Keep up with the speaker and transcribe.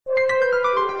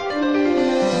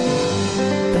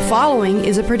following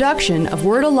is a production of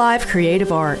Word Alive Creative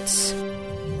Arts.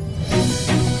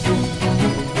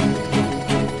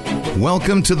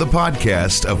 Welcome to the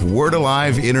podcast of Word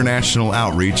Alive International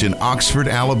Outreach in Oxford,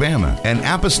 Alabama, an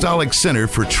apostolic center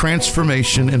for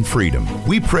transformation and freedom.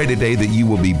 We pray today that you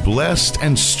will be blessed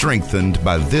and strengthened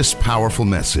by this powerful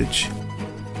message.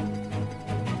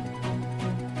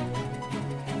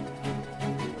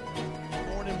 Good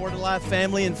morning, Word Alive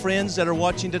family and friends that are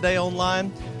watching today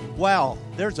online. Wow,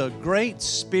 there's a great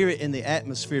spirit in the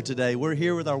atmosphere today. We're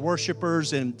here with our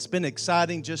worshipers, and it's been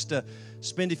exciting just to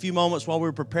spend a few moments while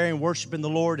we're preparing worshiping the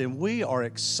Lord, and we are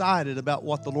excited about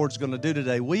what the Lord's going to do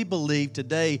today. We believe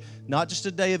today, not just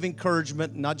a day of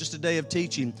encouragement, not just a day of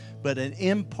teaching, but an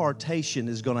impartation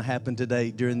is going to happen today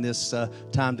during this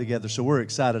time together, so we're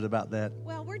excited about that.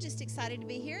 Well, we're just excited to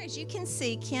be here. As you can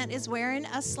see, Kent is wearing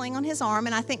a sling on his arm,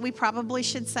 and I think we probably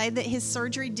should say that his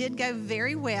surgery did go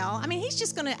very well. I mean, he's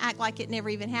just going to act like it never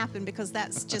even happened because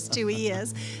that's just who he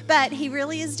is. But he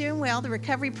really is doing well. The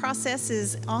recovery process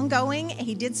is ongoing.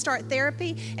 He did start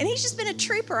therapy, and he's just been a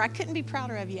trooper. I couldn't be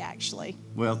prouder of you, actually.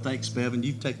 Well, thanks, Bev, and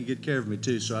you've taken good care of me,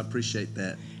 too, so I appreciate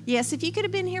that. Yes, if you could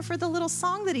have been here for the little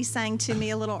song that he sang to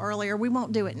me a little earlier, we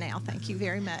won't do it now. Thank you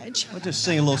very much. I'll just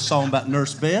sing a little song about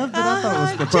Nurse Bev that I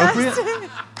thought was appropriate.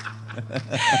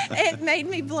 It made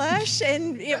me blush,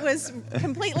 and it was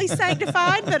completely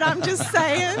sanctified, but I'm just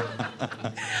saying.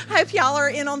 Hope y'all are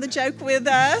in on the joke with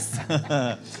us.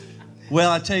 Well,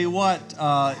 I tell you what,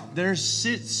 there's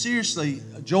seriously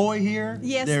joy here.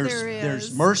 Yes, there is.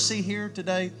 There's mercy here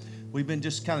today. We've been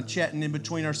just kind of chatting in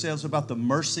between ourselves about the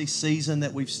mercy season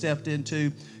that we've stepped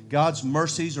into. God's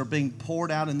mercies are being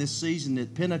poured out in this season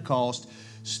at Pentecost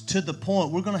to the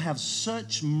point we're going to have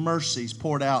such mercies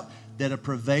poured out that a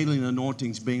prevailing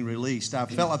anointing is being released. I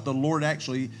felt like the Lord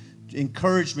actually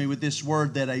encouraged me with this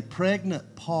word that a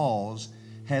pregnant pause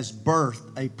has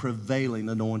birthed a prevailing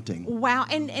anointing. Wow,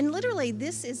 and literally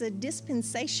this is a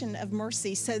dispensation of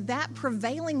mercy. So that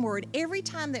prevailing word, every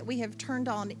time that we have turned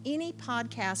on any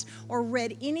podcast or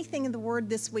read anything in the Word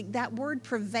this week, that word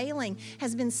prevailing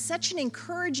has been such an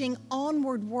encouraging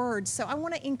onward word. So I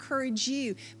want to encourage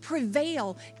you,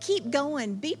 prevail, keep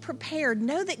going, be prepared,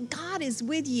 know that God is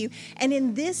with you. And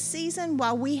in this season,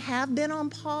 while we have been on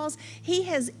pause, He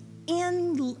has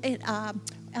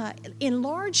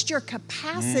enlarged your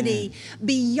capacity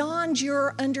beyond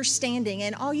your understanding,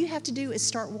 and all you have to do is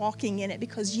start walking in it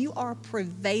because you are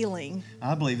prevailing.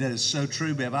 I believe that is so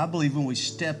true, Bev. I believe when we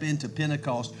step into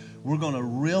Pentecost, we're going to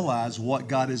realize what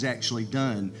God has actually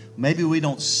done. Maybe we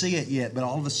don't see it yet, but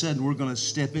all of a sudden we're going to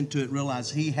step into it and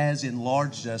realize He has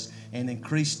enlarged us and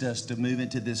increased us to move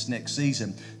into this next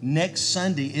season. Next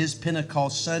Sunday is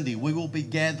Pentecost Sunday. We will be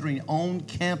gathering on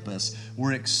campus.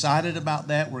 We're excited about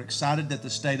that. We're excited that the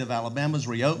state of Alabama is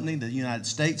reopening. The United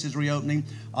States is reopening.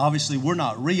 Obviously, we're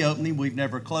not reopening. We've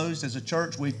never closed as a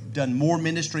church. We've done more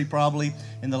ministry probably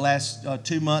in the last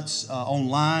 2 months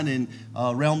online and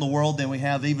around the world than we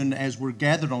have even as we're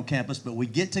gathered on campus. But we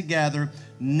get together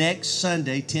next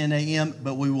Sunday, 10 a.m.,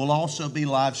 but we will also be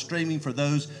live streaming for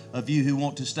those of you who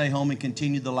want to stay home and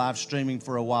continue the live streaming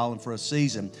for a while and for a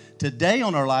season. Today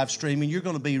on our live streaming, you're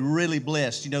going to be really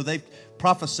blessed. You know, they've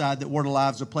prophesied that Word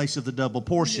Alive is a place of the double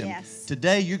portion. Yes.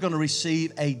 Today, you're going to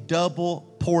receive a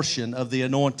double portion of the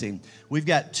anointing. We've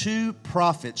got 2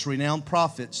 prophets, renowned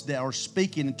prophets, that are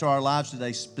speaking into our lives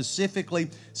today, specifically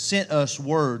sent us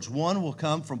words. One will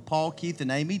come from Paul Keith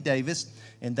and Amy Davis,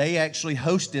 and they actually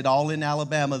hosted All in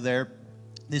Alabama there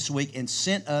this week and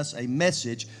sent us a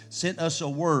message, sent us a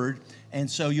word. And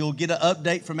so you'll get an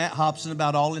update from Matt Hobson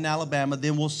about All in Alabama.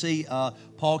 Then we'll see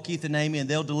Paul, Keith, and Amy, and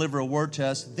they'll deliver a word to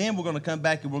us. Then we're going to come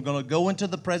back and we're going to go into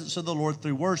the presence of the Lord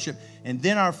through worship. And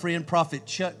then our friend Prophet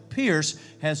Chuck Pierce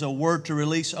has a word to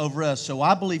release over us. So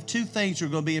I believe 2 things are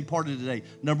going to be imparted today.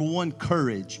 Number 1,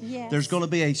 courage. Yes. There's going to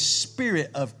be a spirit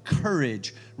of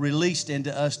courage released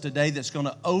into us today that's going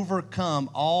to overcome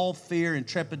all fear and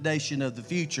trepidation of the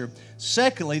future.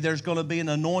 Secondly, there's going to be an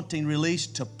anointing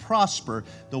released to prosper.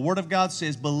 The Word of God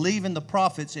says, believe in the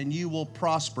prophets and you will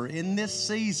prosper. In this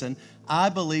season, I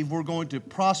believe we're going to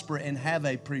prosper and have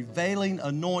a prevailing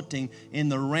anointing in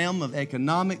the realm of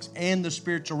economics and the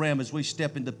spiritual realm as we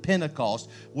step into Pentecost.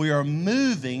 We are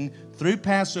moving through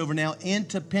Passover now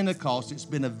into Pentecost. It's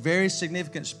been a very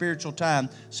significant spiritual time.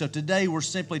 So today we're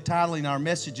simply titling our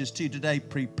messages to today,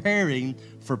 Preparing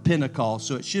for Pentecost.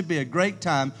 So it should be a great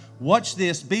time. Watch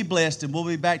this, be blessed, and we'll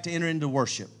be back to enter into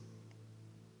worship.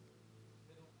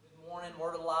 Good morning,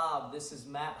 Word Alive. Live. This is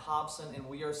Matt Hobson, and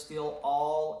we are still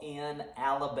all in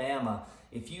Alabama.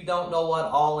 If you don't know what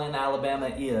All in Alabama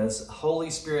is, Holy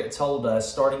Spirit told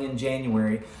us starting in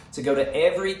January to go to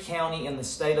every county in the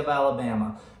state of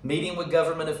Alabama, meeting with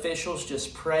government officials,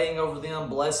 just praying over them,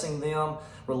 blessing them,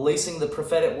 releasing the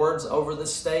prophetic words over the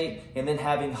state, and then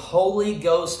having Holy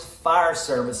Ghost fire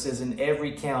services in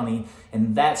every county.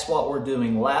 And that's what we're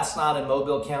doing. Last night in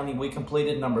Mobile County, we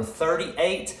completed number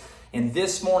 38. And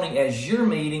this morning, as you're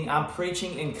meeting, I'm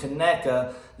preaching in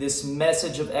Conecuh this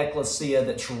message of ecclesia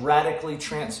that's radically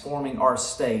transforming our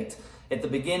state. At the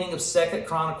beginning of 2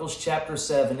 Chronicles chapter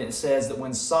 7, it says that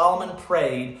when Solomon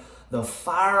prayed, the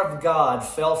fire of God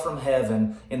fell from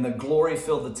heaven and the glory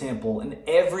filled the temple. And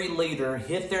every leader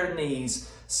hit their knees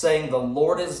saying, "The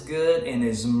Lord is good and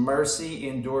His mercy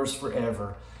endures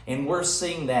forever." And we're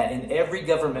seeing that in every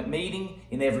government meeting,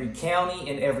 in every county,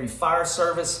 in every fire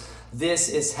service. This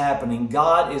is happening.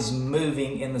 God is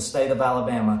moving in the state of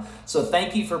Alabama. So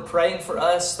thank you for praying for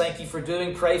us. Thank you for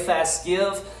doing Pray Fast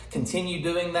Give. Continue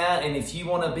doing that. And if you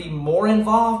want to be more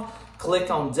involved,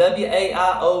 click on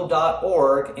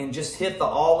waio.org and just hit the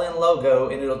All In logo,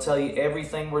 and it'll tell you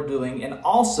everything we're doing. And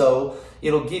also,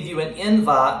 it'll give you an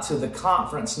invite to the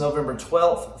conference November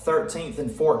 12th, 13th, and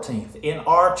 14th in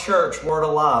our church, Word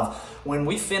Alive. When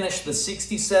we finish the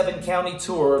 67 county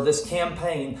tour of this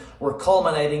campaign, we're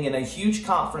culminating in a huge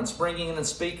conference, bringing in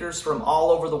speakers from all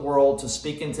over the world to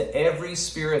speak into every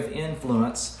sphere of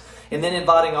influence, and then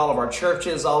inviting all of our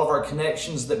churches, all of our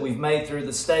connections that we've made through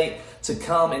the state to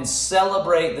come and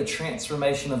celebrate the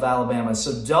transformation of Alabama.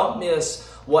 So don't miss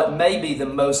what may be the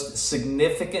most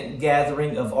significant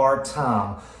gathering of our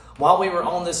time. While we were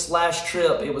on this last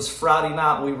trip, it was Friday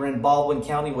night, we were in Baldwin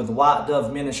County with White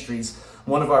Dove Ministries.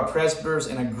 One of our presbyters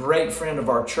and a great friend of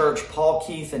our church, Paul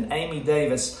Keith and Amy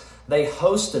Davis, they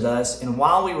hosted us, and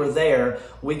while we were there,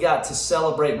 we got to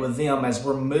celebrate with them as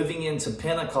we're moving into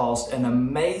Pentecost, an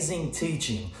amazing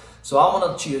teaching. So I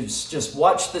want you to just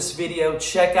watch this video,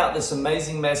 check out this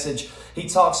amazing message. He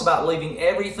talks about leaving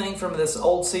everything from this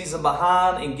old season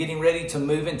behind and getting ready to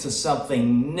move into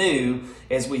something new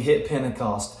as we hit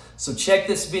Pentecost. So check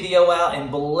this video out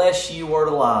and bless you, Word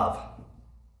Alive.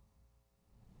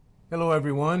 Hello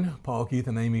everyone, Paul Keith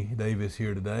and Amy Davis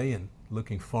here today, and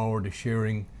looking forward to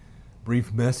sharing a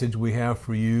brief message we have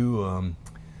for you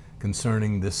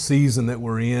concerning the season that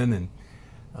we're in, and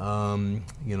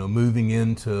moving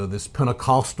into this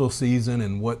Pentecostal season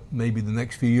and what maybe the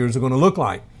next few years are going to look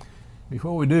like.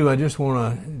 Before we do, I just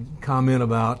want to comment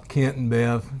about Kent and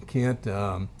Bev. Kent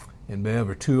and Bev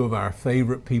are two of our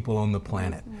favorite people on the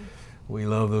planet. We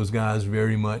love those guys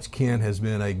very much. Kent has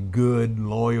been a good,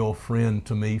 loyal friend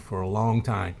to me for a long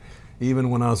time. Even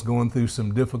when I was going through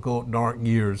some difficult, dark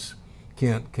years,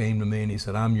 Kent came to me and he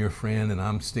said, "I'm your friend and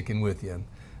I'm sticking with you." And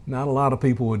not a lot of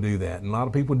people would do that, and a lot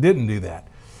of people didn't do that.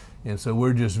 And so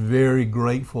we're just very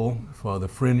grateful for the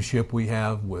friendship we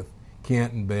have with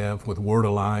Kent and Bev, with Word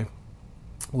Alive.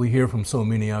 We hear from so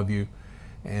many of you,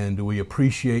 and we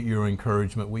appreciate your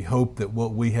encouragement. We hope that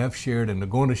what we have shared and are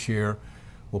going to share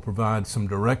will provide some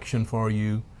direction for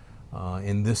you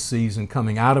in this season,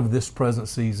 coming out of this present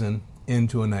season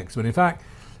into a next. But in fact,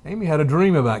 Amy had a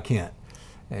dream about Kent,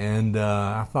 and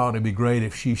I thought it'd be great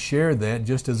if she shared that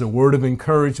just as a word of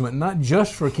encouragement, not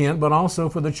just for Kent, but also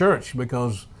for the church,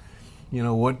 because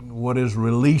what is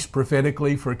released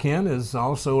prophetically for Kent is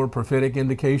also a prophetic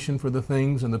indication for the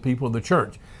things and the people of the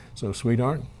church. So,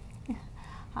 sweetheart.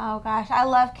 Oh gosh, I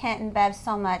love Kent and Bev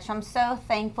so much. I'm so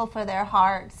thankful for their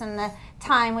hearts and the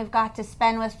time we've got to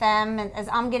spend with them. And as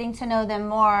I'm getting to know them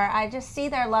more, I just see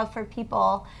their love for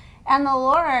people. And the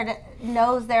Lord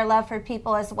knows their love for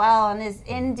people as well and is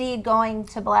indeed going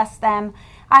to bless them.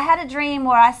 I had a dream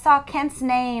where I saw Kent's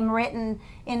name written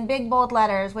in big bold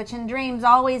letters, which in dreams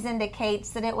always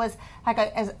indicates that it was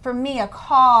like for me, a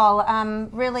call,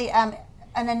 really an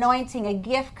anointing, a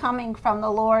gift coming from the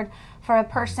Lord for a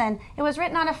person. It was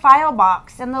written on a file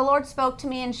box, and the Lord spoke to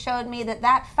me and showed me that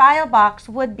that file box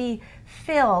would be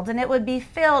filled, and it would be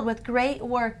filled with great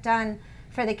work done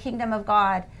for the kingdom of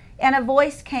God. And a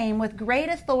voice came with great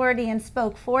authority and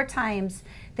spoke 4 times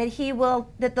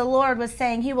that the Lord was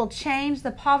saying He will change the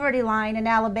poverty line in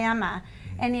Alabama.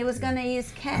 And He was going to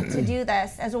use Kent to do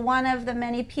this as one of the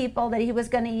many people that He was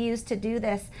going to use to do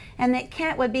this. And that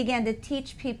Kent would begin to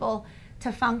teach people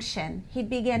to function. He'd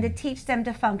begin to teach them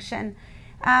to function.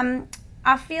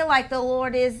 I feel like the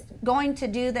Lord is going to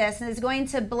do this and is going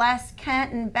to bless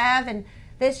Kent and Bev and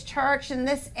this church and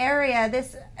this area,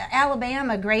 this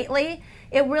Alabama greatly.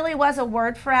 it really was a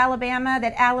word for Alabama,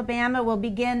 that Alabama will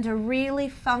begin to really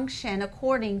function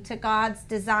according to God's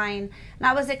design. And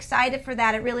I was excited for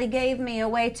that. It really gave me a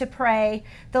way to pray.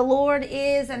 The Lord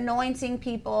is anointing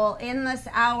people in this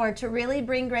hour to really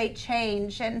bring great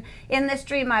change. And in this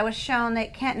dream, I was shown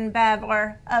that Kent and Bev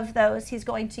are of those He's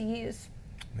going to use.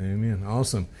 Amen.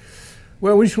 Awesome.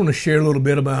 Well, we just want to share a little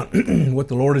bit about what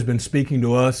the Lord has been speaking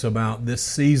to us about this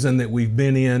season that we've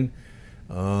been in,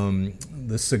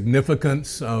 the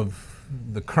significance of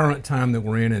the current time that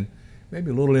we're in, and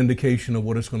maybe a little indication of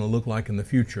what it's going to look like in the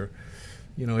future.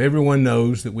 You know, everyone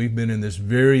knows that we've been in this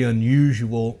very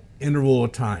unusual interval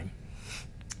of time.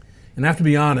 And I have to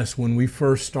be honest, when we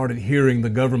first started hearing the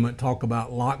government talk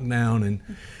about lockdown and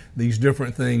these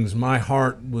different things, my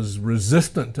heart was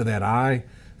resistant to that. I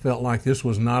felt like this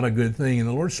was not a good thing. And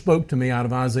the Lord spoke to me out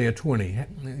of Isaiah 20.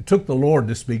 It took the Lord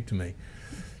to speak to me.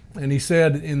 And He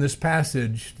said in this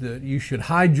passage that you should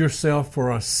hide yourself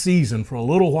for a season, for a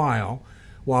little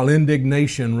while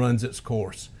indignation runs its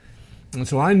course. And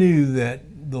so I knew that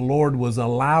the Lord was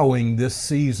allowing this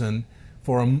season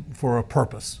for a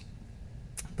purpose.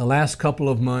 The last couple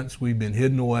of months we've been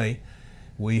hidden away.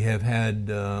 We have had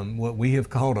what we have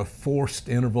called a forced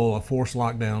interval, a forced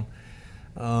lockdown.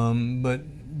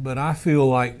 But I feel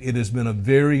like it has been a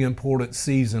very important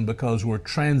season because we're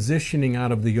transitioning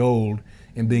out of the old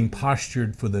and being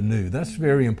postured for the new. That's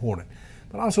very important.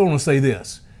 But I also want to say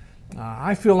this.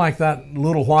 I feel like that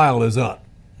little while is up.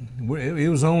 It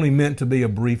was only meant to be a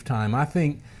brief time. I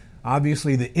think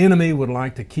obviously the enemy would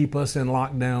like to keep us in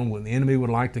lockdown. The enemy would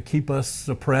like to keep us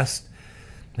suppressed.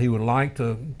 He would like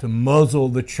to muzzle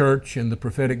the church and the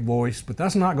prophetic voice, but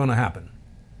that's not going to happen.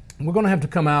 We're going to have to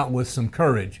come out with some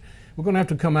courage. We're going to have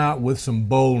to come out with some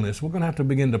boldness. We're going to have to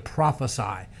begin to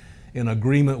prophesy in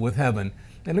agreement with heaven.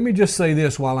 And let me just say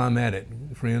this while I'm at it,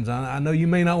 friends. I know you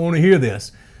may not want to hear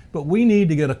this, but we need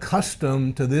to get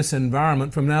accustomed to this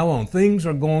environment from now on. Things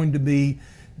are going to be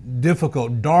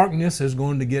difficult. Darkness is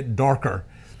going to get darker,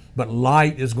 but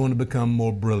light is going to become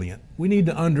more brilliant. We need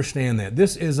to understand that.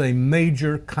 This is a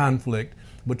major conflict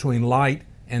between light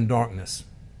and darkness.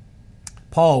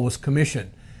 Paul was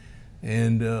commissioned.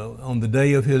 And on the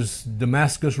day of his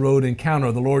Damascus Road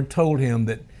encounter, the Lord told him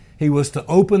that he was to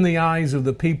open the eyes of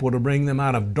the people to bring them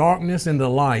out of darkness into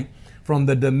light, from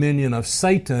the dominion of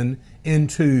Satan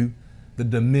into the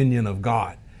dominion of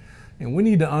God. And we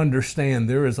need to understand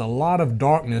there is a lot of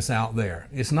darkness out there.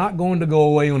 It's not going to go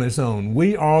away on its own.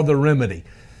 We are the remedy.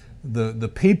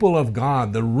 The people of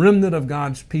God, the remnant of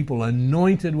God's people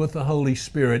anointed with the Holy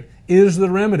Spirit is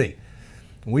the remedy.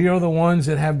 We are the ones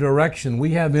that have direction.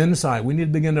 We have insight. We need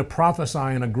to begin to prophesy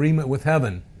in agreement with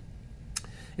heaven.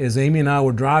 As Amy and I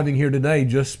were driving here today,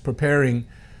 just preparing,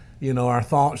 our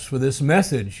thoughts for this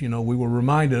message, we were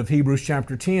reminded of Hebrews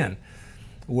chapter 10,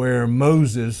 where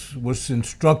Moses was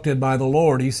instructed by the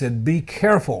Lord. He said, "Be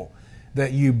careful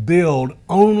that you build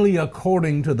only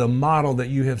according to the model that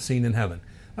you have seen in heaven."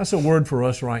 That's a word for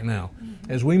us right now.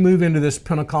 As we move into this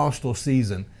Pentecostal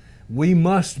season, we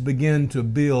must begin to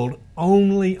build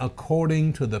only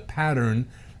according to the pattern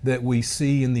that we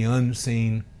see in the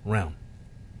unseen realm.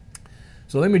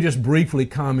 So let me just briefly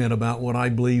comment about what I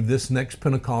believe this next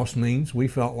Pentecost means. We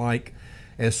felt like,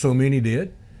 as so many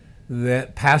did,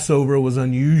 that Passover was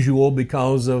unusual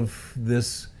because of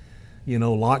this,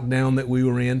 lockdown that we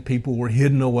were in. People were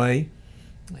hidden away.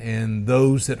 And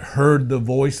those that heard the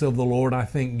voice of the Lord, I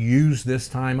think, used this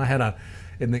time. I had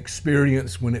an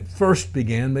experience when it first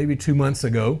began, maybe 2 months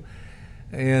ago,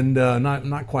 and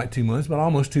not quite 2 months, but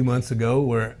almost 2 months ago,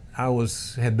 where I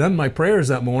had done my prayers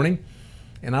that morning,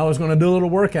 and I was going to do a little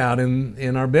workout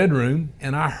in our bedroom,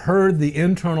 and I heard the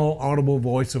internal audible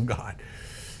voice of God.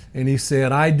 And He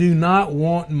said, "I do not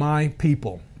want my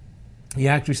people." He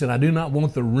actually said, "I do not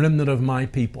want the remnant of my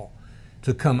people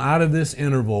to come out of this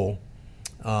interval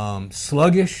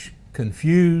sluggish,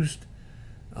 confused,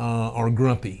 or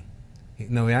grumpy."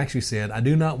 No, He actually said, "I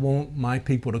do not want my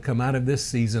people to come out of this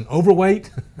season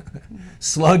overweight,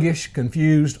 sluggish,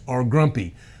 confused, or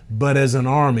grumpy, but as an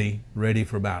army ready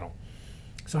for battle."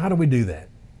 So how do we do that?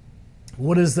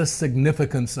 What is the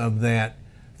significance of that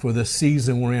for the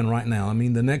season we're in right now? I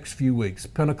mean, the next few weeks.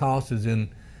 Pentecost is in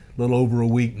a little over a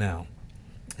week now.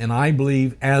 And I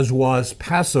believe, as was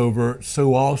Passover,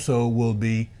 so also will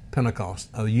be Pentecost,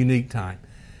 a unique time.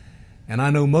 And I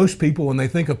know most people, when they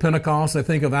think of Pentecost, they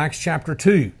think of Acts chapter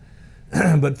 2.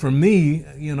 But for me,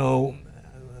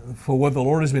 for what the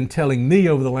Lord has been telling me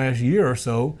over the last year or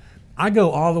so, I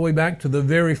go all the way back to the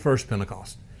very first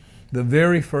Pentecost. The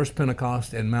very first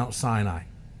Pentecost at Mount Sinai.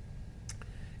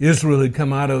 Israel had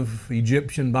come out of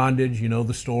Egyptian bondage,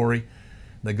 the story.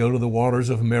 They go to the waters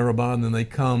of Meribah, and then they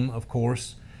come, of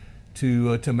course,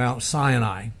 to Mount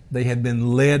Sinai. They had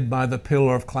been led by the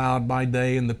pillar of cloud by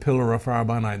day and the pillar of fire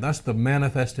by night. That's the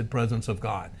manifested presence of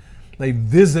God. They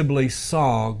visibly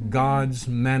saw God's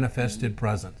manifested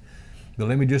presence. But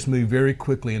let me just move very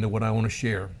quickly into what I want to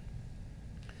share.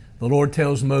 The Lord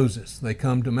tells Moses, they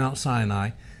come to Mount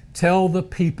Sinai, tell the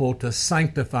people to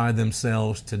sanctify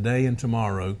themselves today and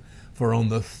tomorrow, for on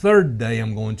the third day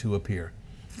I'm going to appear.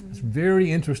 It's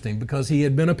very interesting because he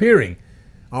had been appearing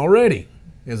already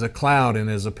as a cloud and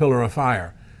as a pillar of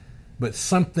fire. But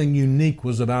something unique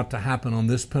was about to happen on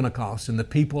this Pentecost, and the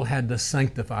people had to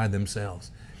sanctify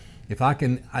themselves. If I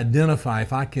can identify,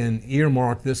 if I can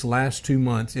earmark this last 2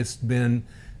 months, it's been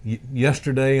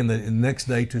yesterday and the next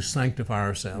day to sanctify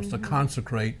ourselves, to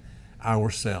consecrate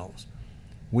ourselves.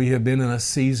 We have been in a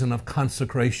season of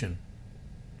consecration,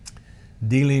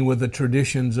 dealing with the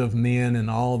traditions of men and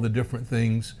all the different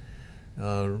things,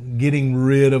 getting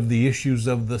rid of the issues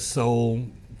of the soul,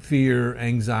 fear,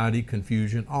 anxiety,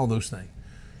 confusion, all those things.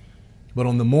 But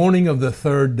on the morning of the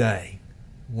third day,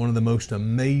 one of the most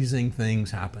amazing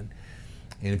things happened.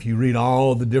 And if you read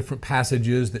all the different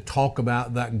passages that talk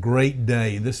about that great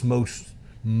day, this most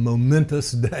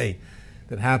momentous day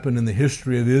that happened in the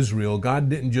history of Israel, God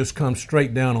didn't just come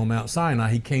straight down on Mount Sinai.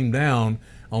 He came down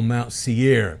on Mount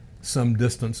Seir, some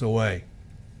distance away.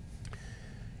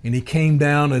 And he came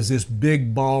down as this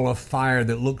big ball of fire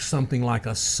that looked something like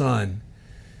a sun.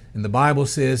 And the Bible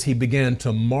says he began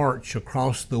to march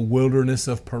across the wilderness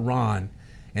of Paran.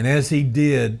 And as he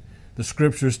did, the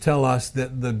scriptures tell us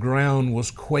that the ground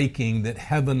was quaking, that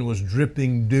heaven was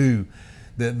dripping dew,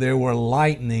 that there were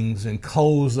lightnings and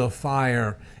coals of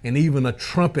fire, and even a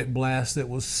trumpet blast that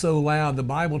was so loud. The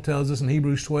Bible tells us in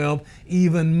Hebrews 12,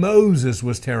 even Moses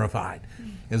was terrified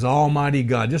as Almighty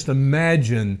God. Just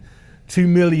imagine 2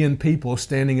 million people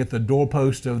standing at the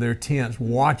doorpost of their tents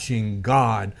watching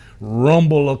God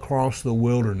rumble across the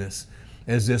wilderness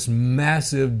as this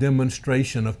massive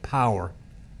demonstration of power.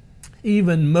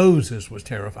 Even Moses was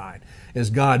terrified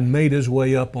as God made his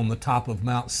way up on the top of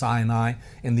Mount Sinai,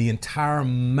 and the entire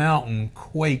mountain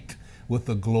quaked with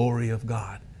the glory of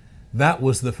God. That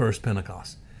was the first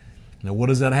Pentecost. Now, what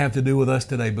does that have to do with us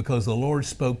today? Because the Lord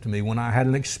spoke to me when I had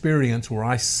an experience where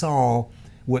I saw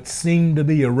what seemed to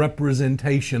be a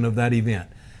representation of that event.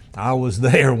 I was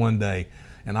there one day,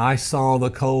 and I saw the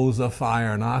coals of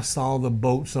fire, and I saw the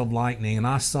bolts of lightning, and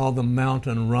I saw the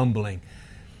mountain rumbling.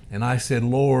 And I said,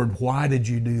 Lord, why did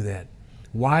you do that?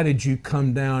 Why did you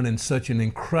come down in such an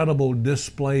incredible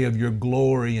display of your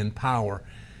glory and power?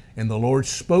 And the Lord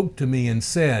spoke to me and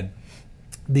said,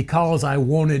 because I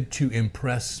wanted to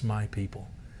impress my people.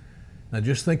 Now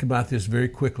just think about this very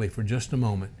quickly for just a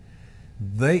moment.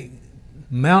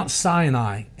 Mount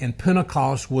Sinai and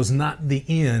Pentecost was not the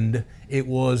end, it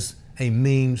was a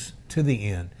means to the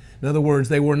end. In other words,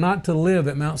 they were not to live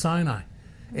at Mount Sinai.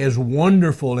 As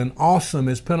wonderful and awesome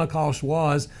as Pentecost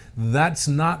was, that's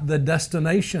not the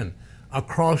destination.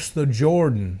 Across the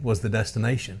Jordan was the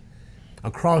destination.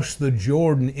 Across the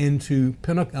Jordan into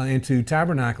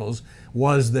Tabernacles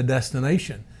was the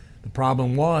destination. The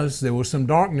problem was there was some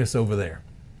darkness over there.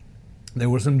 There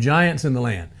were some giants in the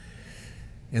land.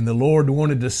 And the Lord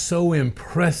wanted to so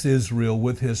impress Israel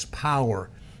with his power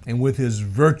and with his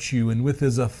virtue and with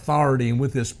his authority and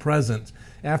with his presence.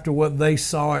 After what they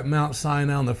saw at Mount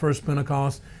Sinai on the first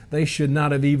Pentecost, they should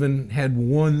not have even had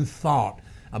one thought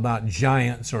about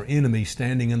giants or enemies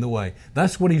standing in the way.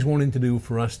 That's what he's wanting to do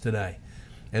for us today.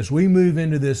 As we move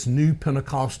into this new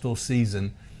Pentecostal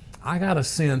season, I got a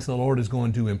sense the Lord is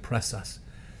going to impress us.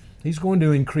 He's going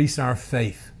to increase our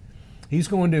faith. He's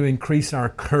going to increase our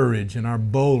courage and our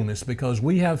boldness because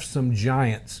we have some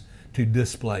giants to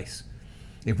displace.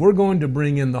 If we're going to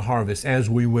bring in the harvest, as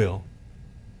we will,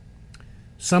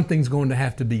 something's going to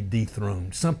have to be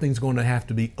dethroned. Something's going to have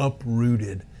to be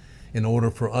uprooted in order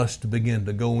for us to begin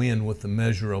to go in with the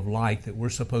measure of light that we're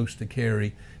supposed to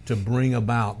carry to bring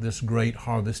about this great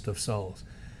harvest of souls.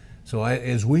 So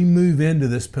as we move into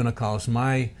this Pentecost,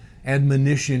 my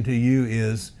admonition to you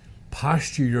is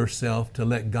posture yourself to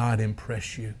let God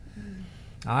impress you.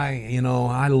 I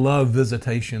love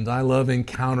visitations. I love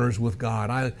encounters with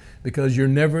God because you're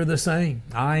never the same.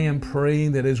 I am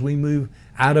praying that as we move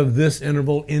out of this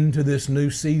interval into this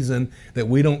new season, that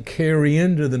we don't carry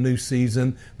into the new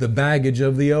season the baggage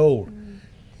of the old.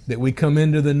 That we come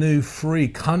into the new free,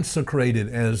 consecrated,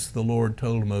 as the Lord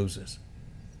told Moses.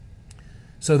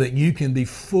 So that you can be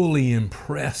fully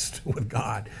impressed with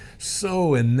God,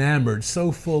 so enamored,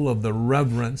 so full of the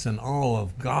reverence and awe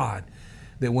of God,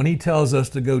 that when he tells us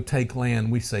to go take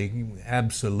land, we say,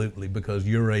 absolutely, because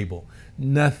you're able.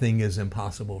 Nothing is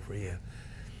impossible for you.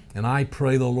 And I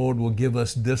pray the Lord will give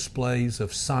us displays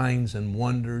of signs and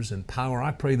wonders and power.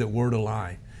 I pray that Word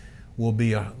Alive will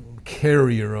be a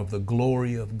carrier of the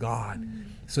glory of God,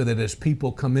 so that as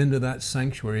people come into that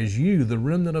sanctuary, as you, the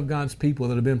remnant of God's people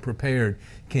that have been prepared,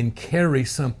 can carry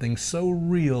something so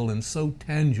real and so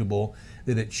tangible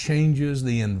that it changes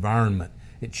the environment.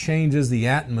 It changes the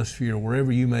atmosphere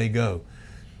wherever you may go.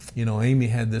 You know, Amy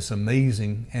had this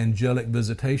amazing angelic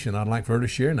visitation I'd like for her to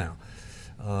share now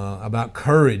about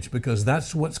courage, because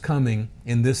that's what's coming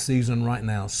in this season right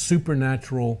now,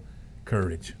 supernatural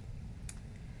courage.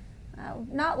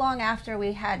 Not long after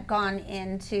we had gone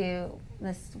into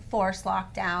this forced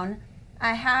lockdown,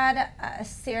 I had a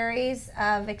series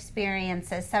of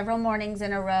experiences, several mornings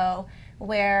in a row,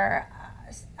 where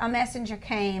a messenger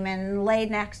came and laid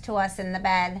next to us in the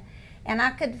bed, and I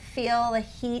could feel the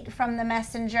heat from the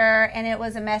messenger, and it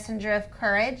was a messenger of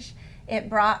courage. It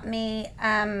brought me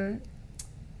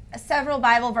several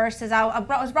Bible verses. I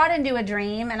was brought into a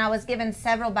dream, and I was given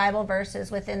several Bible verses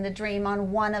within the dream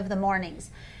on one of the mornings.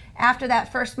 After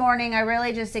that first morning, I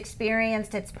really just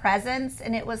experienced its presence,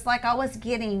 and it was like I was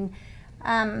getting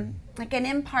like an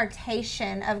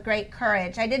impartation of great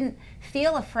courage. I didn't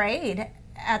feel afraid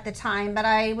at the time, but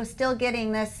I was still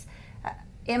getting this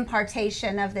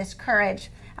impartation of this courage.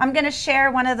 I'm going to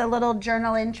share one of the little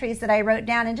journal entries that I wrote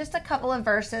down in just a couple of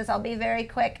verses. I'll be very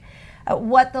quick.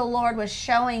 What the Lord was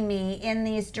showing me in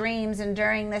these dreams and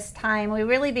during this time. We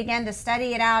really began to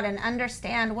study it out and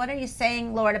understand, what are you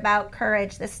saying, Lord, about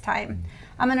courage this time?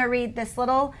 I'm going to read this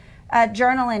little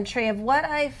journal entry of what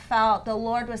I felt the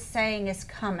Lord was saying is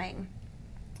coming.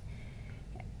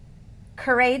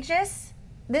 Courageous.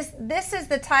 This is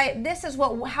the type. This is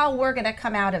how we're going to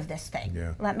come out of this thing.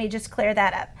 Yeah. Let me just clear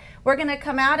that up. We're going to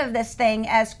come out of this thing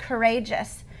as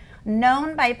courageous,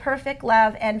 known by perfect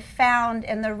love and found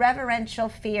in the reverential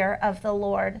fear of the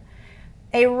Lord.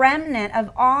 A remnant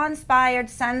of awe-inspired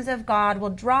sons of God will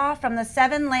draw from the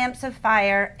 7 lamps of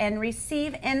fire and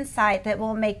receive insight that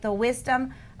will make the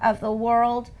wisdom of the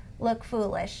world look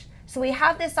foolish. So we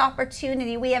have this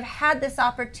opportunity. We have had this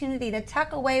opportunity to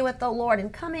tuck away with the Lord,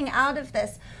 and coming out of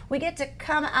this, we get to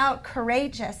come out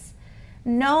courageous,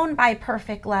 known by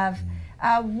perfect love,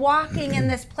 walking in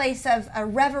this place of a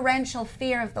reverential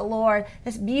fear of the Lord,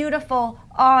 this beautiful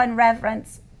awe and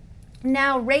reverence.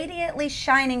 Now radiantly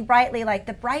shining brightly like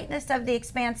the brightness of the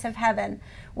expanse of heaven,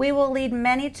 we will lead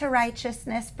many to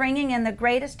righteousness, bringing in the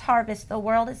greatest harvest the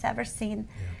world has ever seen.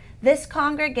 Yeah. This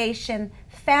congregation,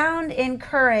 found in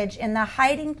courage in the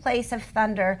hiding place of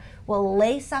thunder, will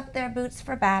lace up their boots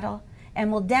for battle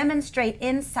and will demonstrate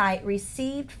insight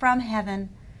received from heaven.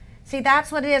 See,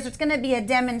 that's what it is. It's going to be a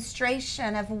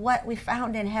demonstration of what we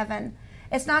found in heaven.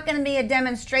 It's not going to be a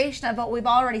demonstration of what we've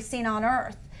already seen on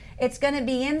earth. It's going to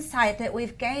be insight that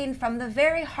we've gained from the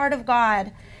very heart of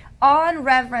God. Awe and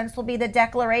reverence will be the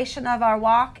declaration of our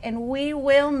walk, and we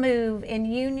will move in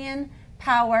union,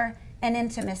 power, and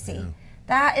intimacy. Yeah.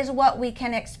 That is what we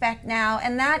can expect now,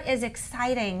 and that is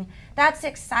exciting. That's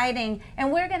exciting,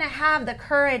 and we're going to have the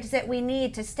courage that we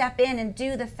need to step in and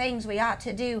do the things we ought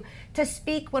to do, to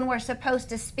speak when we're supposed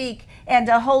to speak, and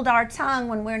to hold our tongue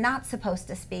when we're not supposed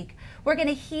to speak. We're going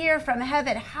to hear from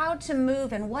heaven how to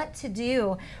move and what to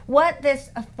do, what this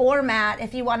format,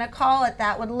 if you want to call it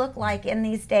that, would look like in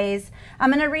these days.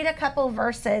 I'm going to read a couple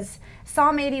verses.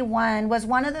 Psalm 81 was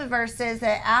one of the verses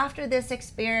that after this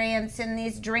experience in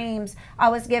these dreams, I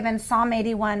was given Psalm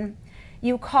 81.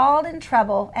 You called in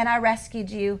trouble, and I rescued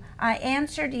you. I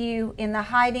answered you in the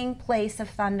hiding place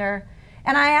of thunder.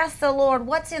 And I asked the Lord,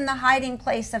 what's in the hiding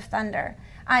place of thunder?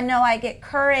 I know I get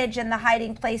courage in the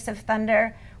hiding place of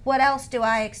thunder. What else do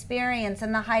I experience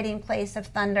in the hiding place of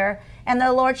thunder? And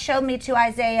the Lord showed me to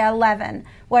Isaiah 11,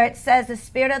 where it says, the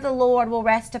Spirit of the Lord will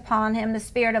rest upon him, the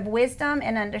Spirit of wisdom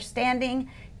and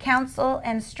understanding, counsel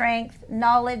and strength,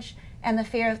 knowledge and the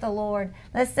fear of the Lord.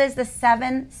 This is the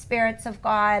 7 spirits of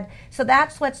God. So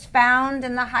that's what's found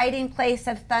in the hiding place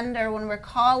of thunder. When we're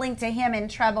calling to him in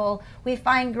trouble, we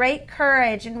find great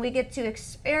courage, and we get to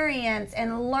experience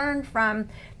and learn from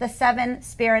the 7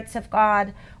 spirits of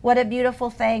God. What a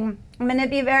beautiful thing. I'm going to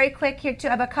be very quick here to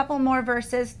have a couple more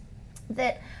verses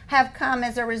that have come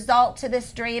as a result to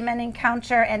this dream and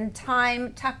encounter and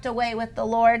time tucked away with the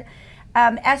Lord.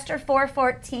 Esther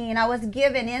 4:14, I was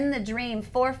given in the dream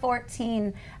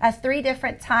 4:14 3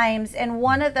 different times, and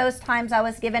one of those times I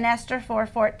was given Esther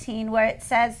 4:14, where it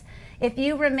says, if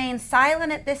you remain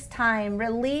silent at this time,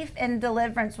 relief and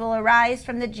deliverance will arise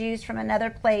from the Jews from another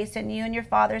place, and you and your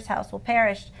father's house will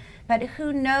perish. But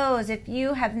who knows if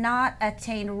you have not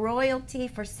attained royalty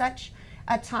for such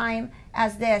a time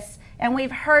as this. And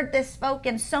we've heard this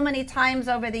spoken so many times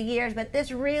over the years, but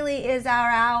this really is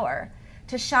our hour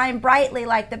to shine brightly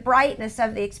like the brightness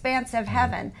of the expanse of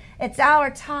heaven. It's our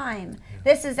time.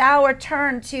 This is our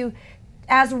turn to,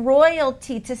 as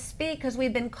royalty, to speak, because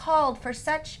we've been called for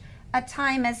such a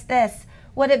time as this.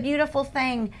 What a beautiful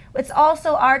thing. It's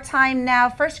also our time now.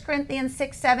 1 Corinthians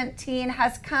 6:17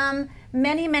 has come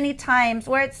many, many times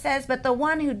where it says, but the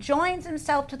one who joins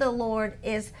himself to the Lord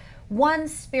is one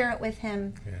spirit with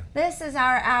him. Yeah. This is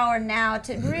our hour now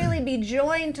to really be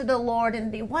joined to the Lord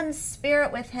and be one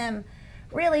spirit with him,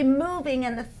 really moving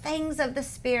in the things of the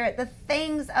Spirit, the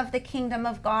things of the kingdom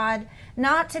of God,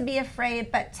 not to be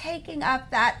afraid, but taking up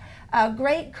that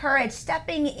great courage,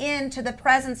 stepping into the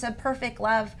presence of perfect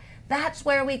love. That's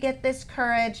where we get this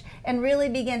courage and really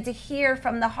begin to hear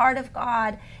from the heart of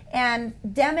God and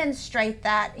demonstrate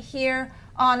that here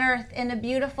on earth in a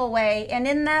beautiful way. And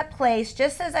in that place,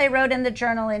 just as I wrote in the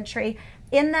journal entry,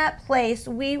 in that place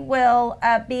we will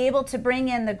be able to bring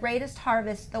in the greatest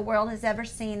harvest the world has ever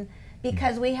seen,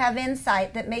 because we have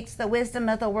insight that makes the wisdom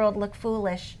of the world look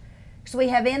foolish. So we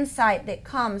have insight that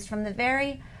comes from the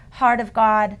very heart of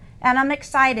God. And I'm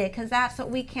excited because that's what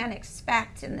we can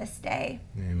expect in this day.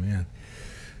 Amen.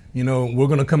 You know, we're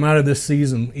going to come out of this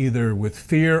season either with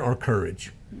fear or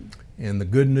courage. And the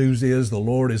good news is the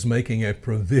Lord is making a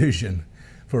provision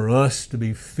for us to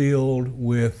be filled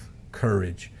with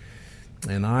courage.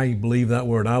 And I believe that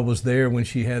word. I was there when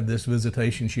she had this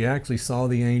visitation. She actually saw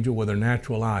the angel with her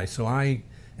natural eye. So I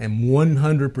am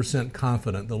 100%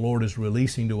 confident the Lord is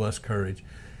releasing to us courage.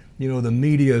 You know, the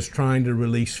media is trying to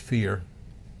release fear.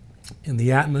 And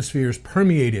the atmosphere is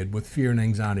permeated with fear and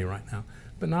anxiety right now.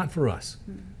 But not for us.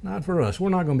 Not for us. We're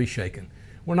not going to be shaken.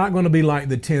 We're not going to be like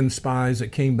the 10 spies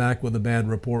that came back with a bad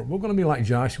report. We're going to be like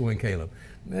Joshua and Caleb.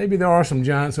 Maybe there are some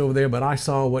giants over there, but I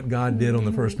saw what God did on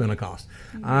the first Pentecost.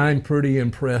 I'm pretty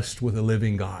impressed with the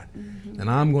living God, and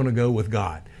I'm going to go with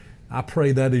God. I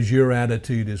pray that is your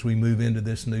attitude as we move into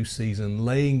this new season,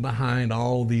 laying behind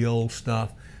all the old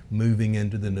stuff, moving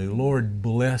into the new. Lord,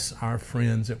 bless our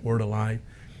friends at Word Alive.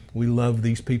 We love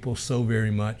these people so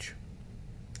very much.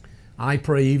 I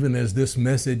pray even as this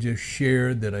message is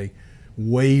shared that a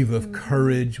wave of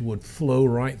courage would flow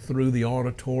right through the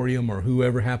auditorium or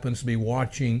whoever happens to be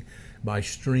watching by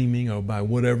streaming or by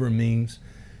whatever means,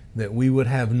 that we would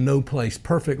have no place.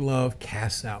 Perfect love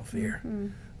casts out fear.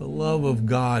 The love of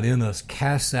God in us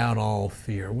casts out all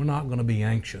fear. We're not going to be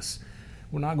anxious.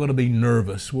 We're not going to be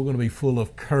nervous. We're going to be full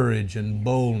of courage and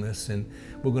boldness, and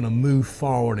we're going to move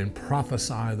forward and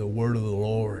prophesy the word of the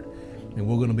Lord. And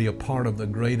we're going to be a part of the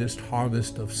greatest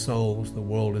harvest of souls the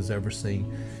world has ever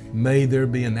seen. May there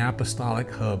be an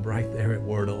apostolic hub right there at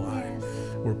Word Alive,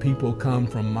 where people come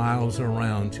from miles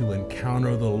around to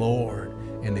encounter the Lord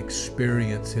and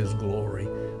experience His glory.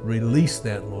 Release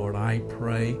that, Lord, I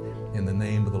pray in the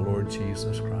name of the Lord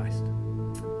Jesus Christ.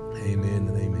 Amen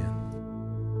and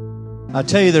amen. I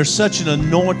tell you, there's such an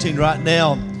anointing right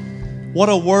now. What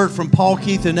a word from Paul,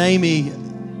 Keith, and Amy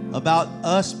about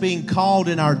us being called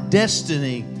in our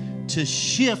destiny to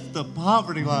shift the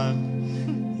poverty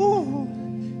line. Woo.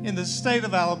 In the state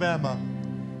of Alabama.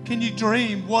 Can you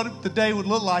dream what the day would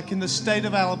look like in the state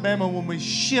of Alabama when we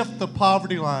shift the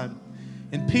poverty line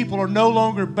and people are no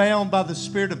longer bound by the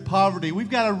spirit of poverty?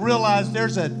 We've got to realize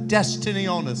there's a destiny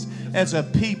on us as a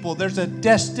people. There's a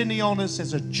destiny on us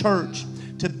as a church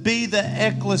to be the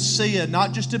ecclesia,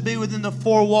 not just to be within the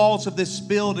four walls of this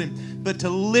building, but to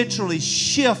literally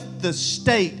shift the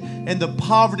state and the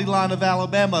poverty line of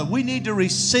Alabama. We need to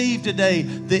receive today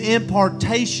the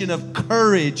impartation of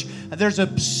courage. There's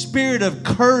a spirit of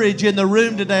courage in the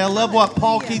room today. I love what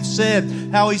Paul Keith said,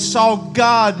 how he saw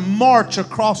God march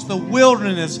across the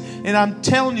wilderness. And I'm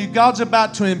telling you, God's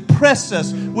about to impress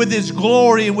us with His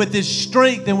glory and with His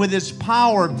strength and with His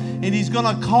power. And He's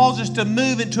going to cause us to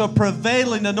move into a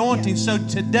prevailing anointing. So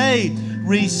today,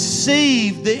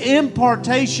 receive the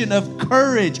impartation of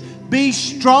courage. Be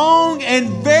strong and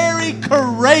very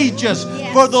courageous,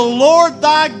 for the Lord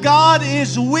thy God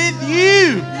is with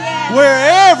you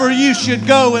wherever you should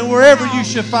go and wherever you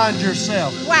should find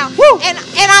yourself. Wow. Woo. And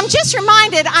I'm just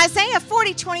reminded, Isaiah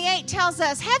 40:28 tells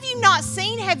us, have you not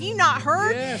seen, have you not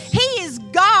heard? Yes. He is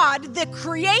God of the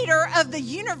creator of the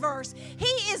universe. He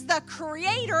is the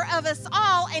creator of us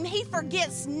all, and He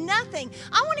forgets nothing.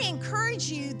 I want to encourage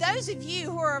you, those of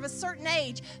you who are of a certain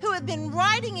age, who have been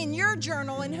writing in your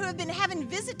journal and who have been having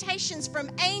visitations from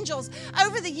angels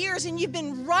over the years, and you've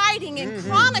been writing and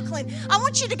chronicling. I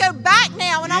want you to go back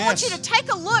now, and I want you to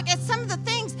take a look at some of the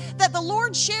things that the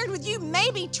Lord shared with you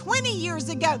maybe 20 years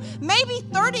ago, maybe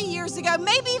 30 years ago,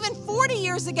 maybe even 40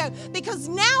 years ago, because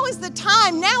now is the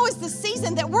time, now is the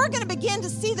season that we're going to begin to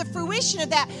see the fruition of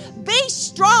that. Be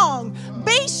strong,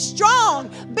 be strong,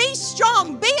 be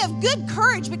strong, be of good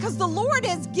courage, because the Lord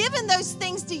has given those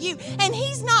things to you, and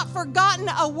He's not forgotten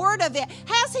a word of it.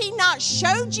 Has He not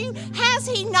showed you? Has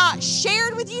He not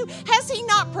shared with you? Has He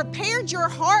not prepared your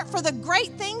heart for the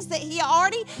great things that He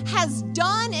already has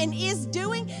done and is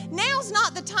doing? Now's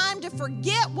not the time to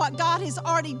forget what God has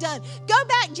already done. Go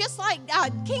back just like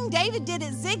King David did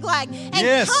at Ziklag,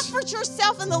 and comfort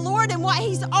yourself in the Lord and what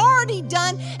He's already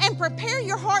done, and prepare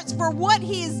your hearts for what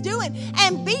He is doing,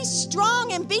 and be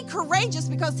strong and be courageous,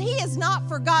 because He has not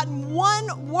forgotten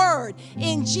one word,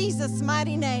 in Jesus'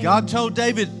 mighty name. God told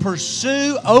David,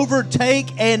 pursue, overtake,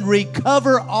 and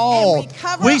recover all.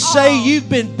 We say you've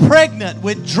been pregnant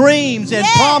with dreams and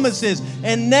promises,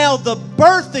 and now the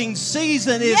birthing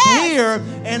season is here,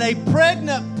 and a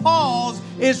pregnant pause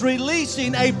is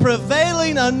releasing a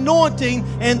prevailing anointing,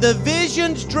 and the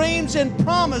visions, dreams, and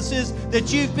promises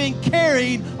that you've been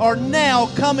carrying are now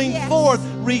coming forth.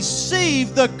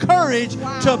 Receive the courage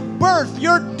to birth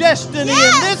your destiny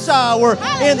in this hour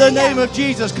in the name of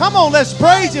Jesus. Come on, let's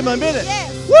praise Him a minute.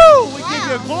 Woo! We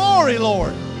give you glory,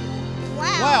 Lord.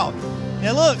 Wow.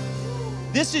 Now look,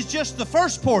 this is just the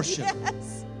first portion.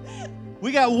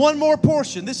 We got one more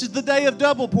portion. This is the day of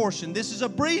double portion. This is a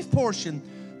brief portion,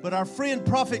 but our friend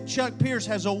Prophet Chuck Pierce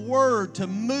has a word to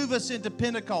move us into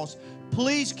Pentecost.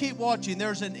 Please keep watching.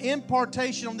 There's an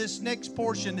impartation on this next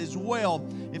portion as well,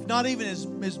 if not even as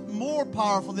more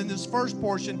powerful than this first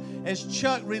portion, as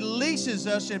Chuck releases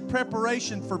us in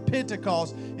preparation for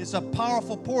Pentecost. It's a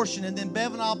powerful portion, and then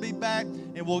Bev and I'll be back,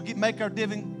 and we'll make our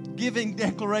giving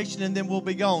declaration, and then we'll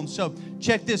be gone. So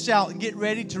check this out and get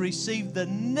ready to receive the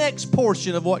next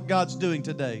portion of what God's doing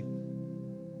today.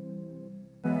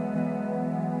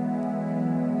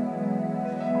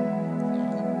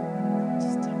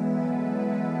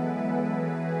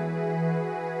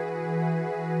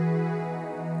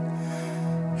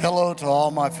 Hello to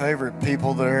all my favorite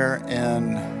people there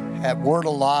at Word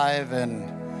Alive in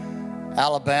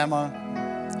Alabama.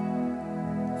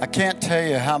 I can't tell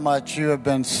you how much you have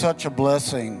been such a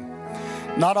blessing,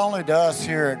 not only to us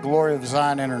here at Glory of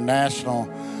Zion International,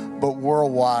 but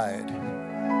worldwide.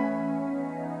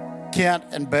 Kent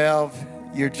and Bev,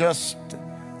 you're just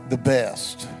the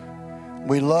best.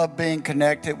 We love being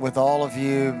connected with all of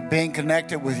you, being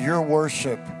connected with your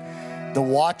worship. The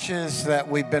watches that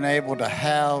we've been able to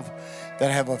have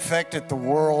that have affected the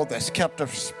world, that's kept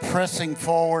us pressing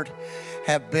forward,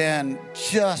 have been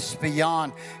just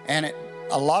beyond. And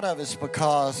a lot of it's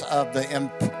because of the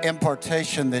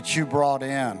impartation that you brought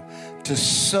in to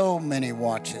so many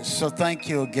watches. So thank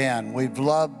you again. We've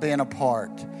loved being a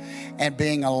part and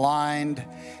being aligned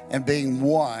and being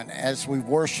one as we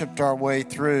worshiped our way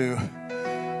through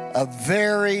a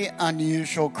very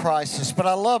unusual crisis. But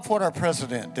I love what our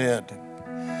president did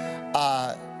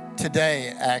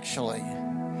today, actually.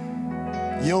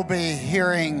 You'll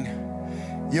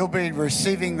be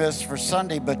receiving this for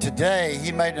Sunday, but today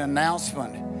he made an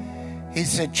announcement. He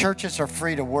said churches are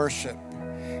free to worship.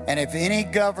 And if any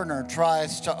governor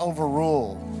tries to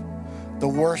overrule the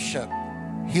worship,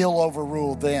 he'll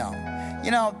overrule them.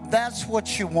 You know, that's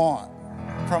what you want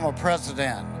from a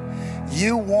president.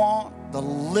 You want the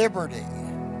liberty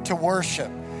to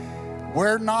worship.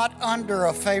 We're not under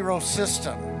a Pharaoh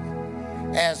system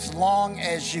as long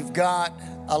as you've got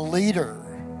a leader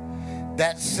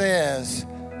that says,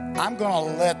 I'm going to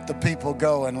let the people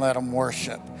go and let them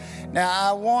worship. Now,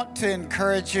 I want to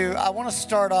encourage you. I want to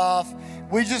start off.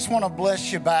 We just want to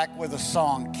bless you back with a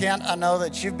song. Kent, I know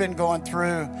that you've been going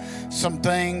through some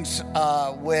things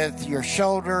with your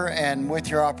shoulder and with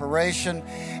your operation.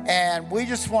 And we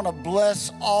just want to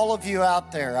bless all of you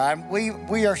out there.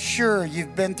 We are sure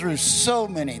you've been through so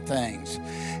many things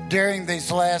during these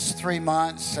last 3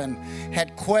 months and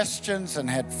had questions and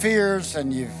had fears,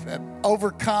 and you've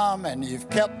overcome and you've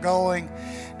kept going.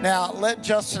 Now, let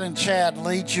Justin and Chad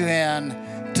lead you in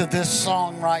to this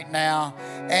song right now,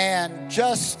 and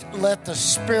just let the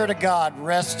Spirit of God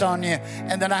rest on you,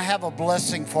 and then I have a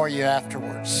blessing for you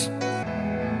afterwards.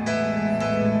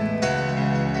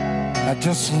 Now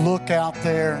just look out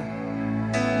there,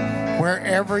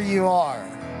 wherever you are.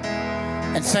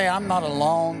 and say, I'm not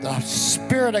alone. The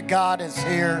Spirit of God is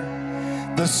here.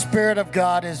 The Spirit of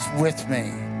God is with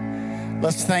me.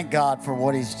 Let's thank God for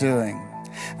what He's doing.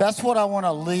 That's what I want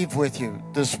to leave with you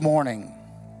this morning.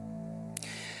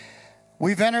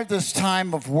 We've entered this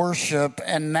time of worship,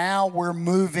 and now we're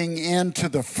moving into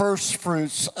the first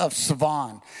fruits of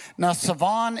Sivan. Now,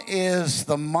 Sivan is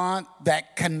the month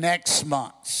that connects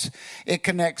months. It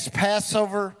connects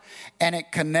Passover, and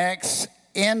it connects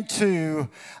into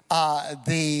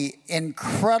the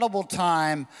incredible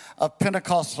time of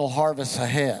Pentecostal harvest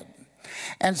ahead.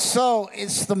 And so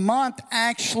it's the month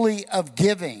actually of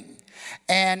giving.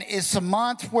 And it's a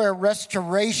month where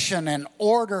restoration and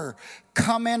order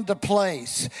come into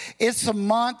place. It's a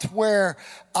month where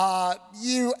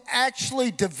you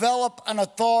actually develop an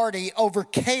authority over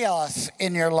chaos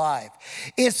in your life.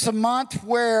 It's a month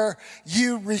where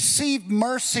you receive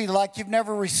mercy like you've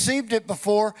never received it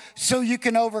before, so you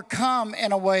can overcome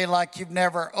in a way like you've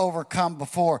never overcome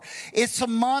before. It's a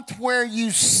month where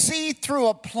you see through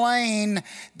a plane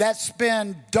that's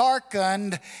been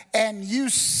darkened, and you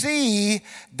see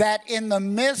that in the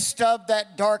midst of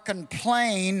that darkened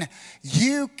plane,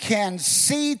 you can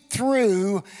see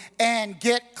through and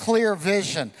get clear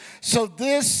vision. So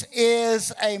this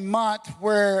is a month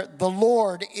where the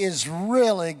Lord is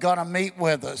really going to meet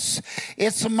with us.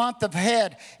 It's a month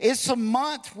ahead. It's a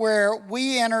month where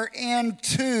we enter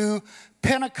into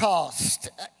Pentecost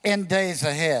in days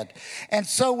ahead. And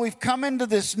so we've come into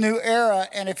this new era,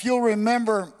 and if you'll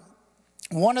remember,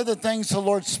 one of the things the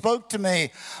Lord spoke to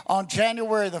me on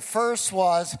January the 1st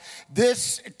was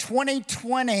this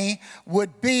 2020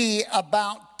 would be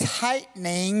about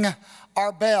tightening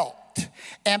our belt.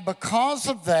 And because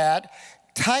of that,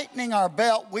 tightening our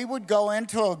belt, we would go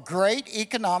into a great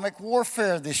economic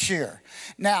warfare this year.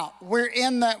 Now, we're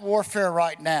in that warfare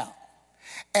right now.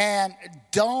 And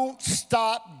don't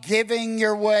stop giving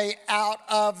your way out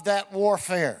of that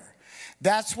warfare.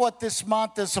 That's what this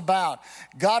month is about.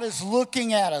 God is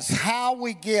looking at us, how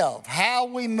we give, how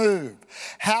we move,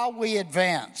 how we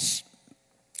advance.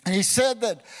 And He said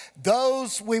that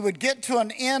we would get to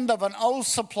an end of an old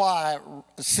supply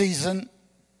season,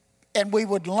 and we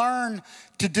would learn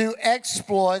to do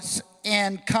exploits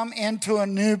and come into a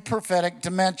new prophetic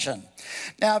dimension.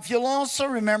 Now, if you'll also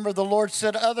remember, the Lord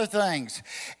said other things,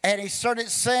 and He started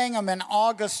saying them in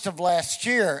August of last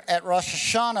year at Rosh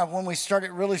Hashanah when we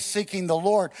started really seeking the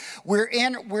Lord. We're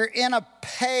in a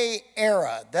pay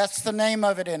era. That's the name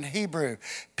of it in Hebrew,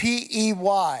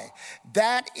 P-E-Y.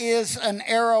 That is an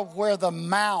era where the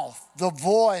mouth, the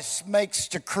voice makes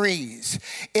decrees.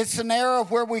 It's an era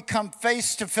where we come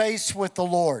face to face with the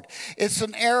Lord. It's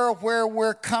an era where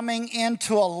we're coming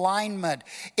into alignment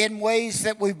in ways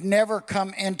that we've never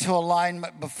come into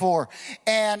alignment before.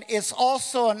 And it's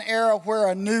also an era where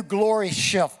a new glory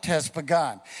shift has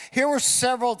begun. Here were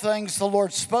several things the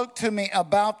Lord spoke to me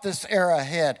about this era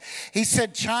ahead. He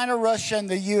said China, Russia, and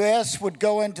the U.S. would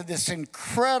go into this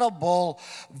incredible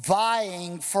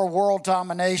vying for world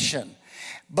domination.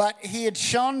 But He had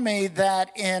shown me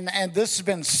that and this has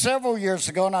been several years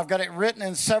ago, and I've got it written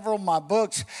in several of my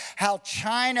books, how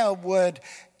China would,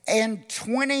 in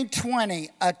 2020,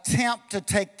 attempt to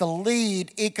take the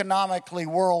lead economically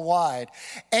worldwide.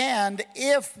 And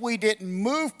if we didn't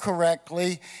move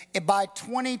correctly, by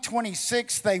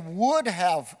 2026, they would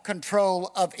have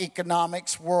control of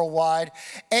economics worldwide,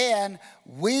 and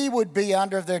we would be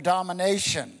under their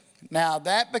domination. Now,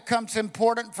 that becomes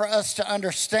important for us to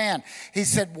understand. He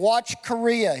said, watch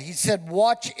Korea. He said,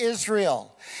 watch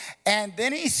Israel. And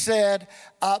then He said,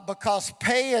 because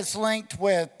pay is linked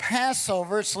with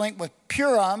Passover, it's linked with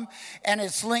Purim, and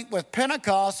it's linked with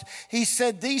Pentecost, He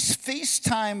said these feast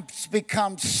times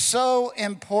become so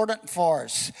important for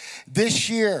us this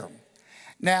year.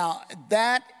 Now,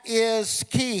 that is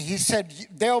key. He said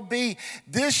there'll be,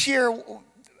 this year,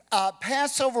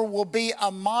 Passover will be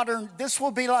this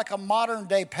will be like a modern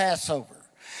day Passover,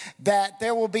 that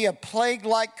there will be a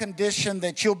plague-like condition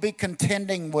that you'll be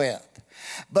contending with.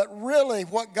 But really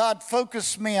what God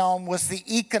focused me on was the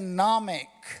economic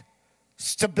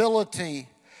stability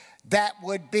that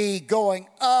would be going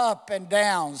up and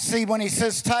down. See, when He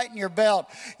says tighten your belt,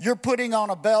 you're putting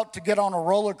on a belt to get on a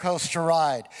roller coaster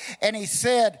ride. And He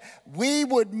said we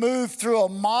would move through a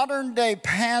modern day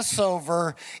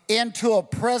Passover into a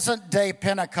present day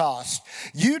Pentecost.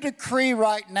 You decree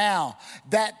right now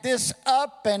that this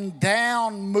up and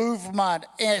down movement,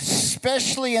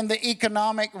 especially in the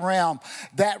economic realm,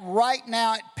 that right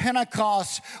now at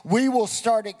Pentecost, we will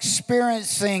start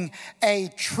experiencing a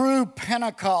true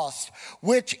Pentecost,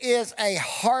 which is a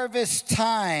harvest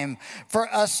time for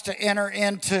us to enter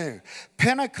into.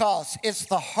 Pentecost, it's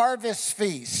the harvest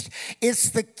feast. It's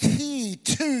the key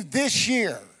to this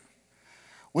year.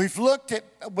 We've looked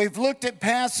at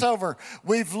Passover.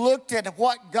 We've looked at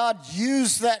what God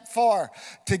used that for,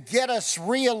 to get us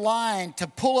realigned, to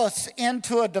pull us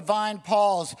into a divine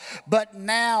pause. But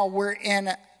now we're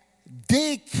in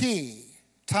the key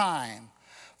time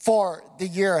for the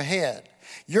year ahead.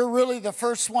 You're really the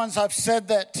first ones I've said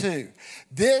that to.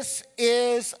 This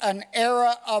is an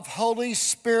era of Holy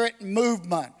Spirit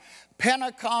movement.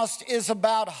 Pentecost is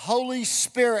about Holy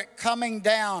Spirit coming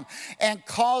down and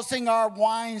causing our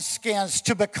wineskins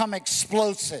to become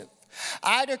explosive.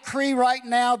 I decree right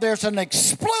now there's an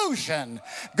explosion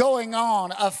going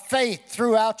on of faith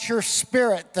throughout your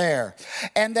spirit there,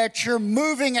 and that you're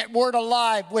moving at Word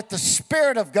Alive with the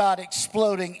Spirit of God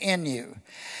exploding in you.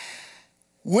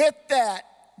 With that,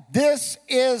 this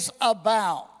is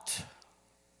about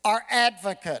our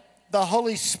advocate, the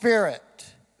Holy Spirit.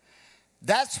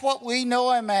 That's what we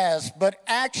know him as, but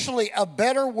actually a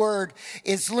better word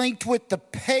is linked with the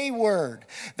pay word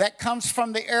that comes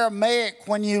from the Aramaic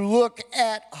when you look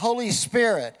at Holy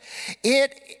Spirit.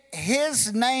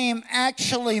 His name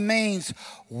actually means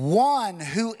one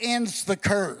who ends the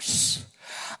curse.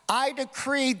 I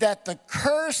decree that the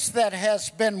curse that has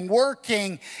been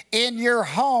working in your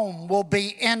home will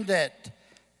be ended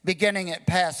beginning at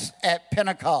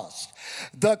Pentecost.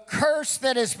 The curse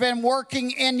that has been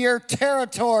working in your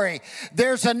territory,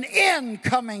 there's an end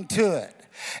coming to it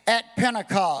at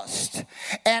Pentecost.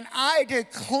 And I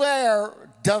declare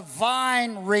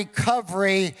divine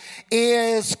recovery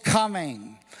is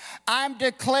coming. I'm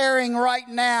declaring right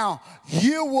now,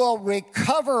 you will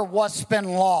recover what's been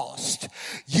lost.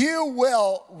 You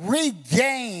will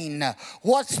regain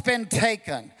what's been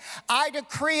taken. I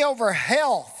decree over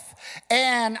health.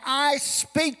 And I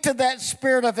speak to that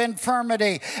spirit of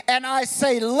infirmity, and I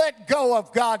say, let go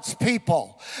of God's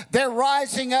people. They're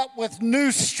rising up with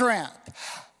new strength.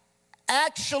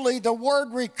 Actually, the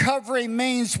word recovery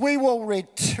means we will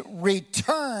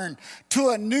return to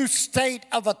a new state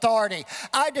of authority.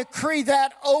 I decree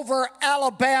that over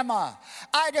Alabama.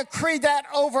 I decree that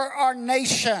over our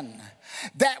nation.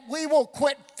 That we will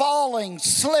quit falling,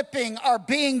 slipping, or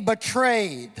being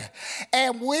betrayed.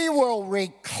 And we will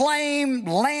reclaim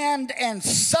land and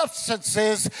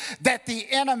substances that the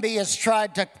enemy has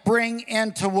tried to bring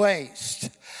into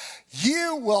waste.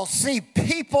 You will see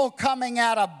people coming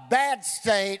out of bad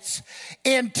states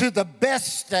into the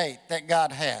best state that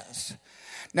God has.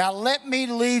 Now let me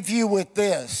leave you with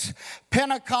this.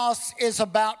 Pentecost is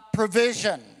about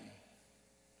provision.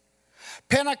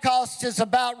 Pentecost is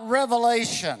about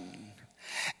revelation,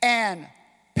 and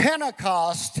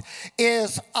Pentecost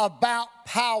is about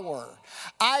power.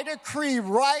 I decree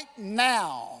right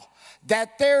now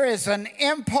that there is an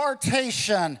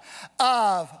impartation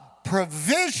of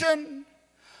provision,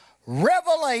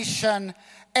 revelation,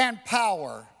 and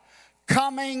power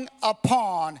coming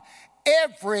upon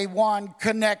everyone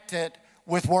connected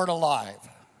with Word Alive.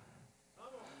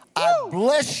 I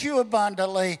bless you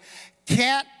abundantly.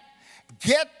 Can't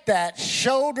get that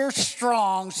shoulder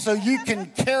strong so you can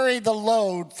carry the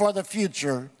load for the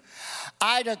future.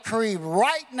 I decree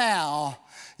right now,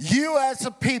 you as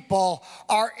a people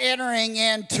are entering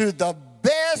into the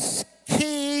best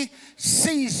key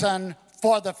season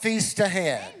for the feast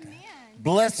ahead. Amen.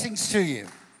 Blessings to you.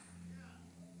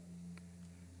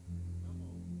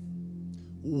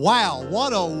 Wow,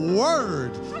 what a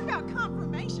word. Talk about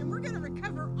confirmation. We're going to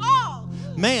recover all.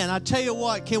 Man, I tell you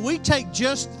what, can we take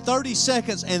just 30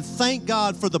 seconds and thank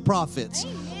God for the prophets?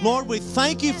 Amen. Lord, we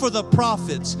thank you for the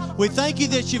prophets. We thank you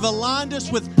that you've aligned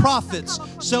us with prophets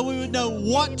so we would know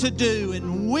what to do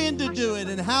and when to do it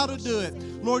and how to do it.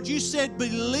 Lord, you said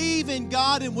believe in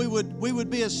God and we would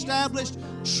be established.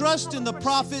 Trust in the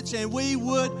prophets and we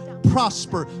would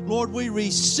prosper. Lord, we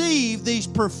receive these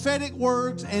prophetic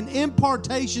words and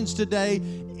impartations today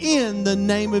in the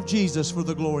name of Jesus for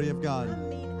the glory of God.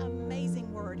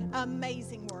 Amazing word.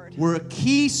 Amazing word. We're a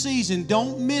key season.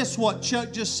 Don't miss what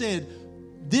Chuck just said.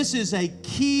 This is a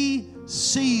key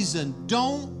season.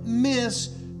 Don't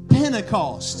miss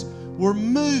Pentecost. We're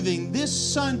moving. This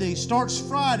Sunday starts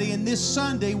Friday, and this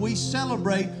Sunday we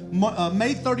celebrate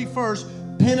May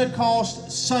 31st,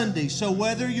 Pentecost Sunday. So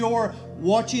whether you're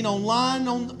watching online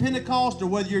on Pentecost or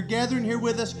whether you're gathering here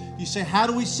with us, you say, how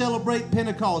do we celebrate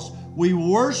Pentecost? We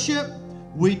worship,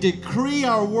 we decree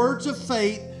our words of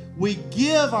faith, we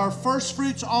give our first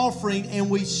fruits offering, and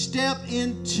we step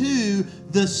into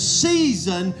the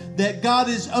season that God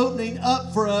is opening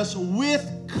up for us with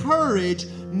courage,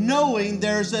 knowing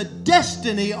there's a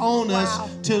destiny on us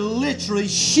to literally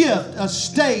shift a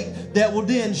state that will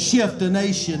then shift a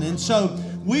nation. And so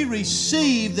we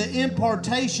receive the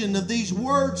impartation of these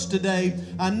words today.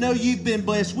 I know you've been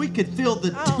blessed. We could feel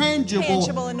the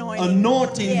tangible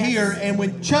anointing here. And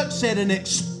when Chuck said an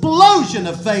explosion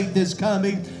of faith is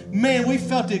coming, man, we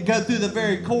felt it go through the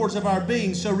very cores of our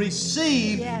being. So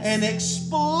receive an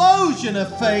explosion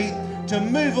of faith to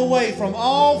move away from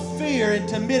all fear and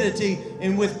timidity,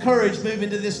 and with courage move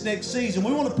into this next season.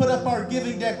 We want to put up our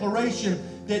giving declaration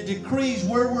that decrees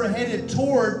where we're headed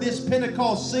toward this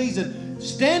Pentecost season.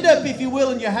 Stand up, if you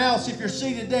will, in your house if you're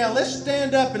seated down. Let's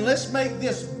stand up and let's make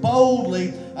this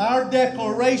boldly our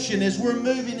declaration as we're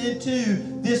moving into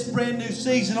this brand new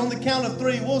season. On the count of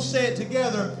 3, we'll say it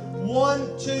together.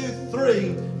 1, 2,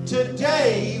 3.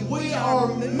 Today we are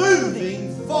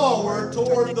moving forward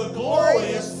toward the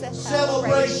glorious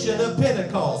celebration of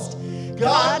Pentecost.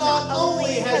 God not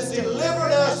only has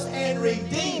delivered us and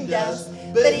redeemed us,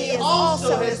 but He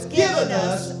also has given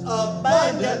us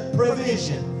abundant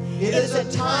provision. It is a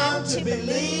time to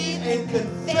believe and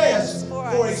confess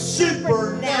for a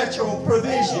supernatural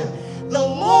provision. The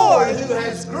Lord, who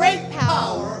has great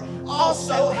power,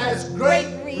 also has great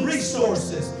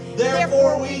resources.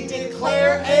 Therefore, we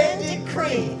declare and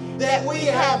decree that we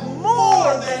have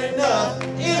more than enough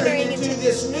entering into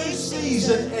this new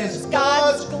season as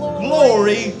God's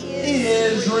glory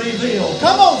is revealed.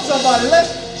 Come on, somebody,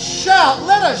 let's shout.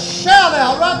 Let us shout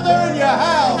out right there in your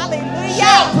house. Hallelujah.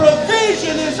 Shout,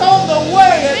 provision is on the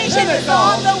way at Provision Pentecost. is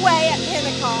on the way at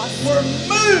Pentecost. We're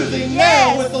moving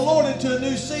now with the Lord into a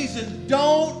new season.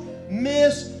 Don't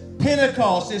miss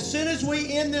Pentecost. As soon as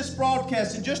we end this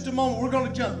broadcast, in just a moment, we're going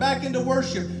to jump back into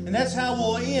worship, and that's how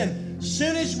we'll end. As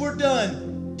soon as we're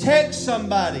done, text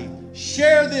somebody,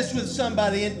 share this with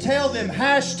somebody, and tell them,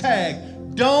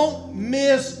 hashtag, don't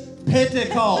miss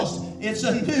Pentecost. It's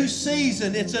a new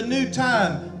season. It's a new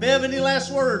time. Bev, any last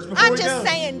words before we go? I'm just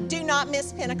saying, do not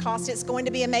miss Pentecost. It's going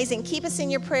to be amazing. Keep us in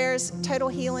your prayers. Total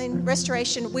healing,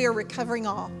 restoration. We are recovering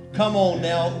all. Come on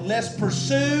now. Let's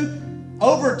pursue,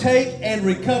 overtake, and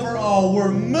recover all. We're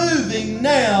moving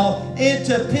now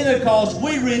into Pentecost.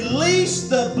 We release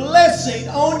the blessing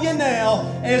on you now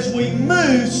as we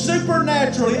move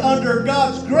supernaturally under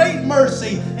God's great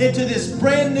mercy into this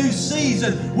brand new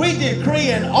season. We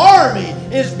decree an army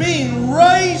is being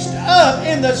raised up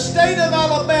in the state of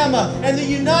Alabama and the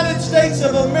United States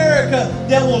of America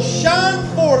that will shine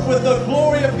forth with the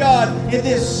glory of God in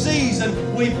this season.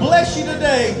 We bless you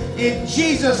today in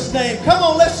Jesus' name. Come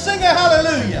on, let's sing a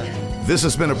hallelujah. This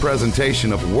has been a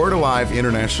presentation of Word Alive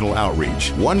International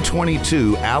Outreach,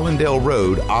 122 Allendale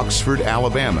Road, Oxford,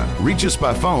 Alabama. Reach us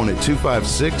by phone at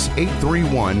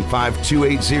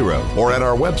 256-831-5280 or at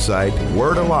our website,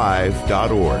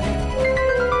 wordalive.org.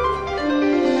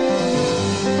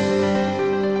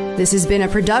 This has been a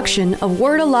production of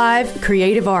Word Alive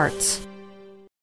Creative Arts.